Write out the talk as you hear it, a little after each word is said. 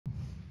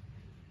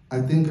I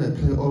think I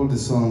play all the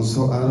songs,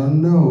 so I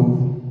don't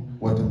know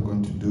what I'm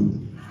going to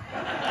do.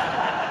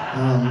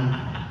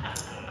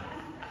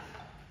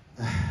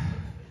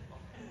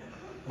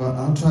 But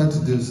I'll try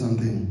to do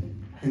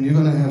something, and you're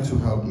gonna have to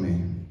help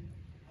me.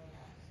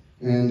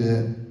 And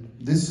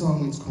this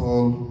song is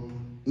called,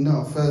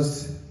 no,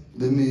 first,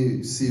 let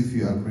me see if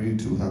you agree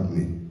to help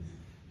me.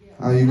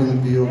 Are you gonna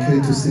be okay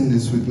to sing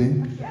this with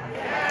me?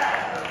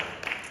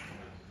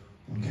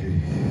 Okay.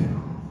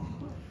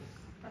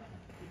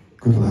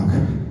 Good luck.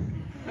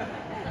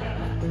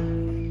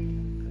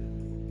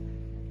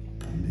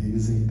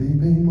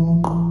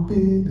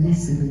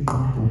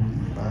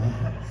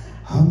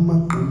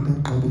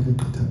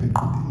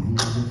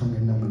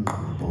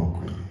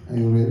 Are you ready? Are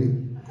you ready?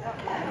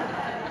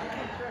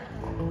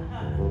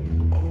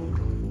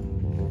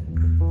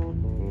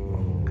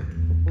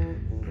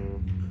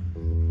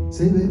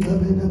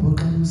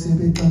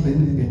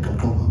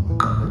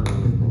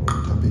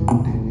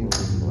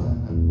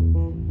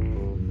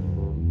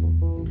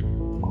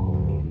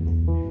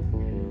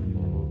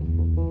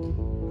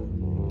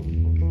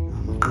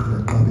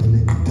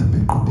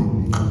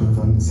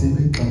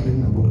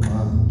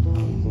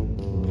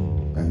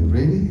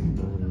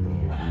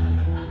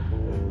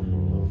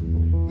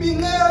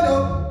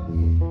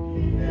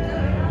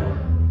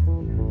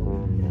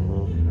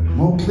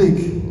 More click.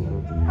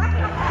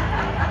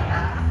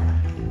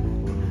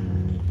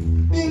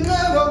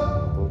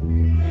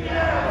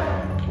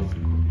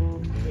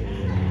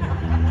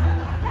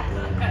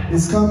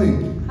 It's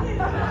coming.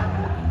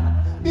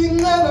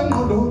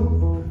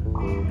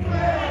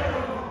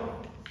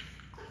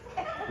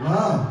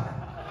 Wow.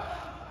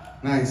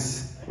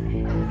 Nice.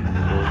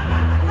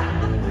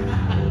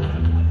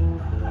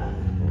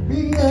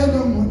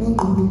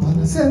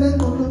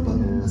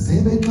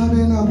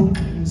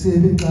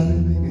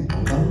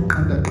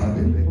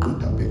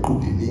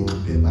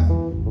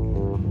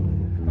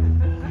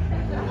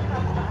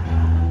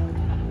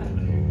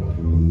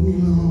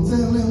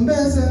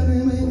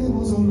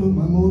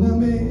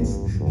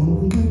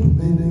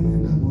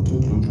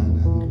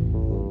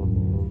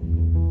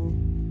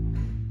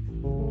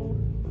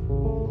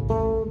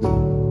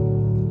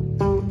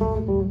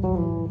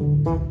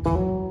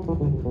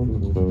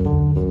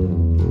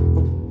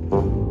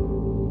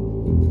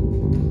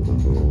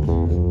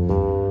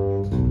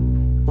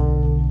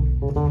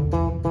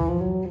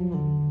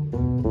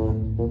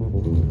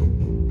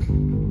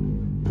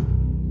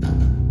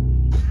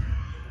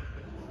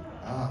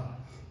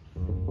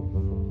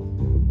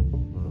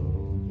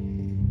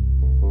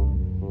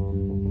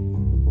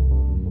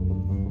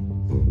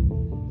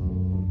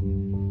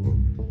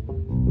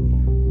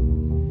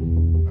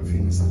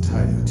 I'm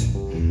tired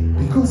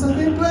because I've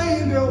been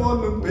playing the wall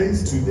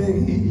bass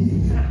today.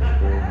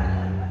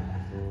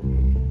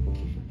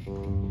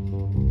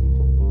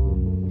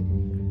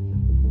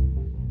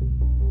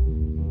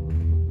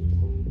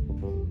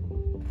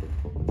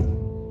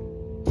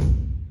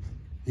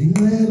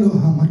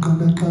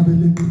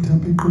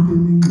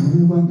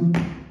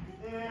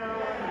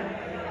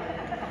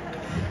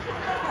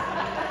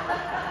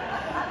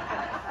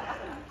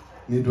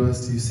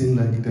 Midwest, you seem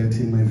like that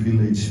in my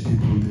village.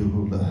 People, they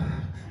will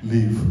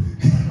leave.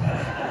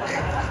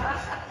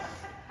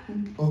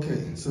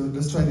 Okay, so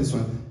let's try this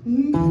one.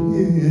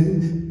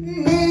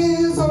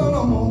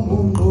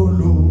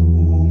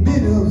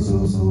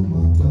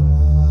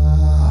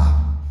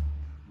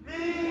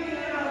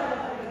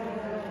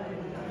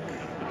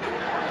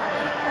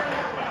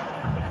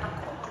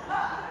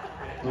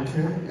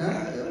 Okay,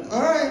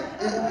 all right,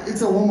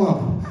 it's a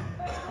warm-up.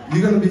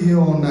 You're gonna be here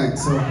all night,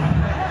 so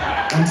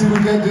until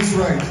we get this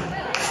right.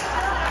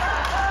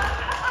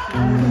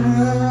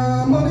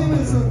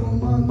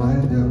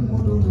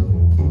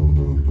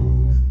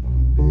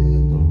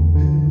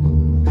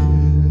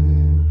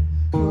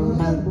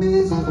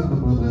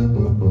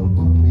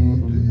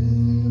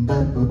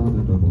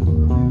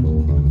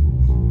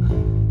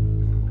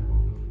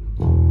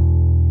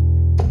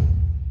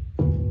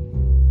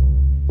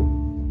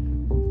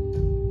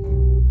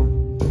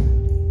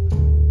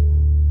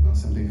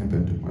 Something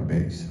happened to my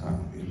bass.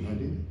 You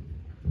ready?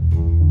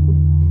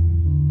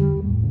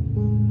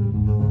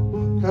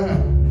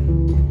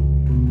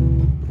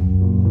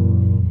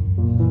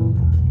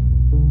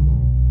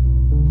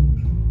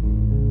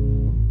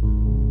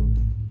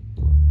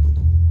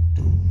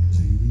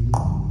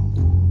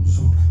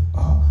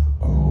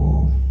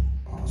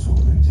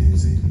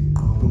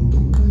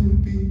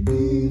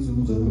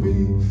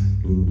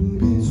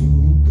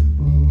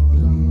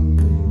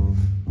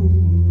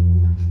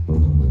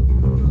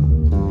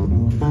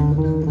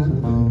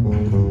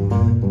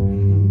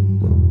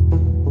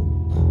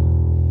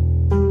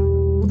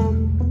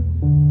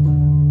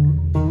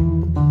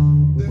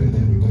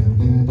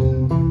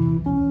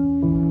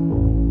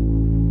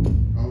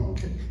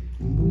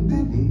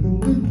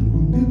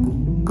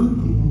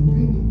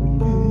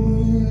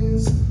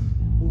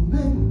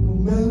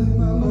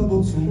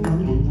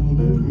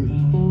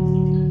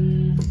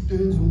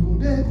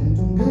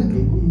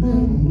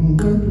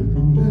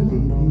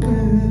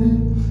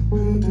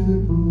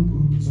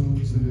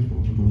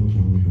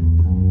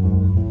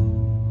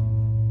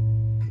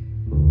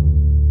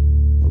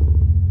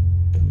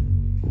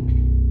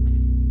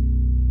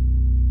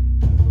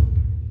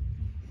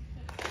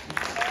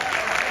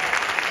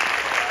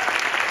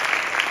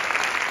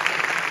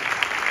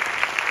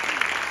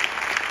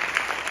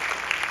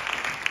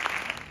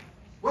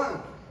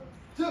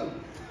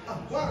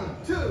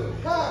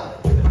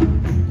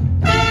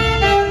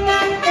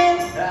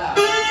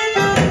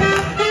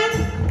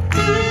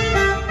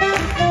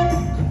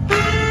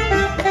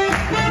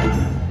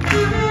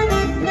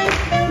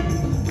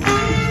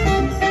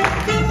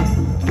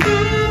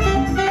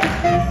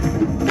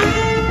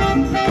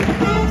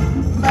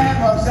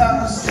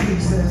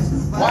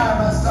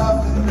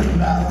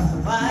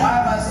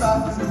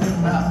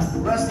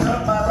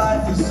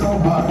 so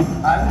hard.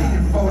 I need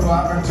a photo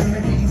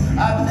opportunity.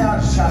 I'm now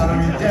a child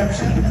of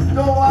redemption.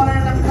 No one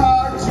in a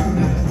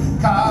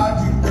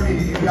cartoon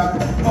graveyard.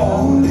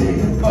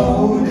 Moaning,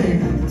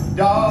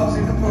 dogs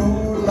in the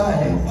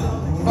moonlight.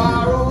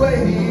 Far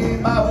away,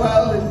 my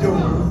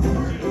well-adored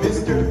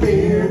Mr.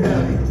 Beer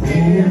Belly,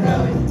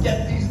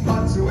 get these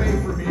butts away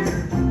from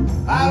here.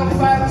 I don't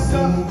find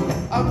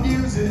myself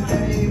amusing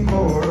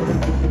anymore.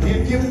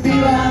 If you be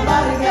my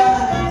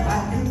bodyguard,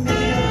 I can be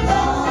a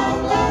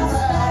long ride.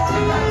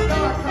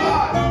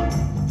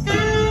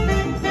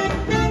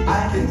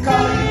 I can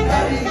call you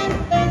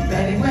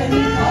Betty when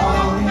you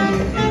call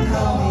me, if you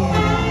call me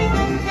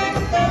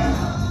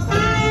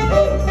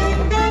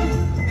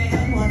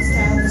man walks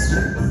down the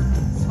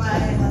street,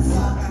 swaying my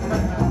sock,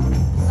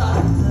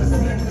 sock to the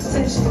same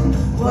position.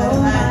 What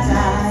am I